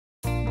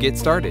Get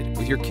started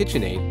with your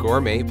KitchenAid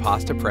Gourmet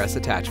Pasta Press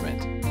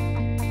attachment.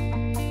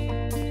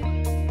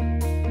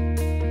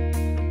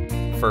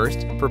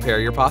 First, prepare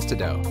your pasta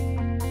dough.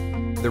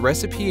 The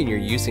recipe in your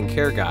use and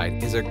care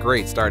guide is a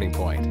great starting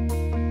point.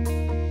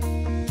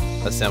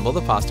 Assemble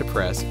the pasta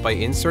press by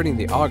inserting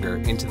the auger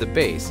into the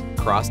base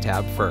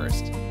cross-tab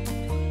first.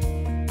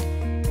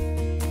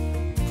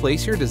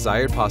 Place your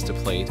desired pasta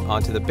plate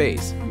onto the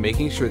base,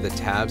 making sure the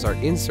tabs are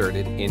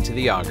inserted into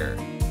the auger.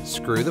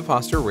 Screw the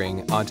pasta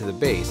ring onto the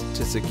base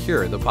to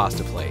secure the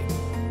pasta plate.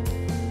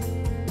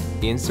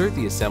 Insert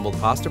the assembled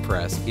pasta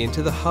press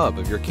into the hub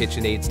of your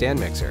KitchenAid stand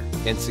mixer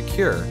and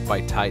secure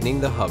by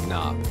tightening the hub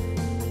knob.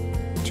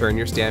 Turn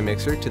your stand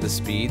mixer to the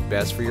speed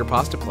best for your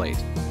pasta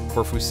plate.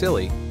 For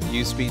fusilli,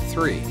 use speed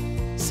 3.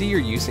 See your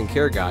use and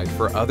care guide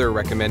for other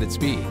recommended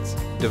speeds.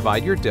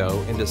 Divide your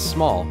dough into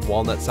small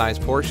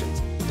walnut-sized portions,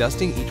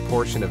 dusting each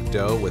portion of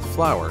dough with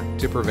flour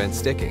to prevent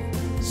sticking.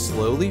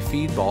 Slowly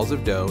feed balls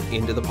of dough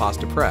into the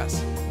pasta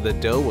press. The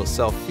dough will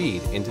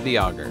self-feed into the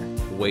auger.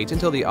 Wait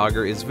until the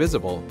auger is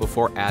visible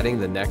before adding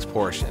the next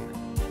portion.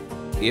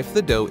 If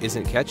the dough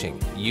isn't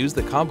catching, use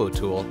the combo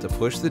tool to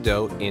push the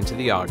dough into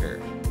the auger.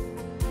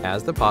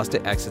 As the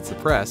pasta exits the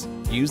press,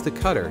 use the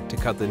cutter to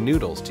cut the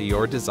noodles to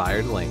your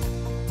desired length.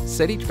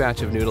 Set each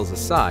batch of noodles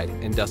aside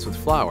and dust with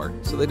flour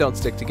so they don't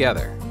stick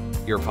together.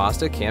 Your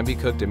pasta can be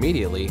cooked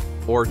immediately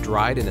or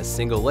dried in a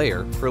single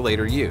layer for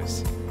later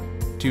use.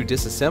 To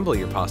disassemble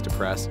your pasta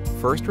press,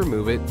 first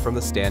remove it from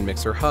the stand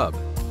mixer hub.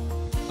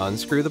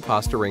 Unscrew the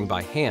pasta ring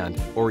by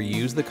hand or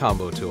use the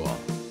combo tool.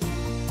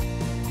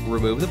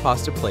 Remove the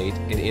pasta plate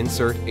and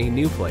insert a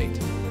new plate.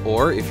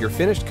 Or if you're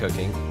finished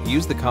cooking,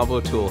 use the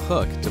combo tool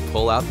hook to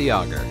pull out the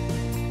auger.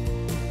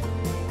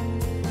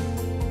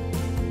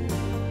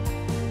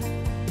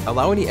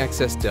 Allow any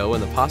excess dough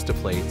in the pasta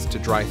plates to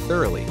dry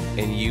thoroughly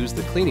and use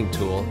the cleaning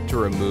tool to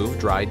remove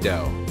dried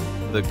dough.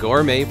 The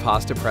Gourmet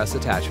Pasta Press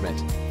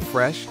Attachment.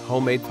 Fresh,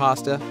 homemade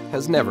pasta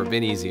has never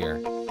been easier.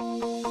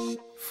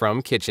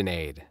 From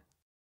KitchenAid.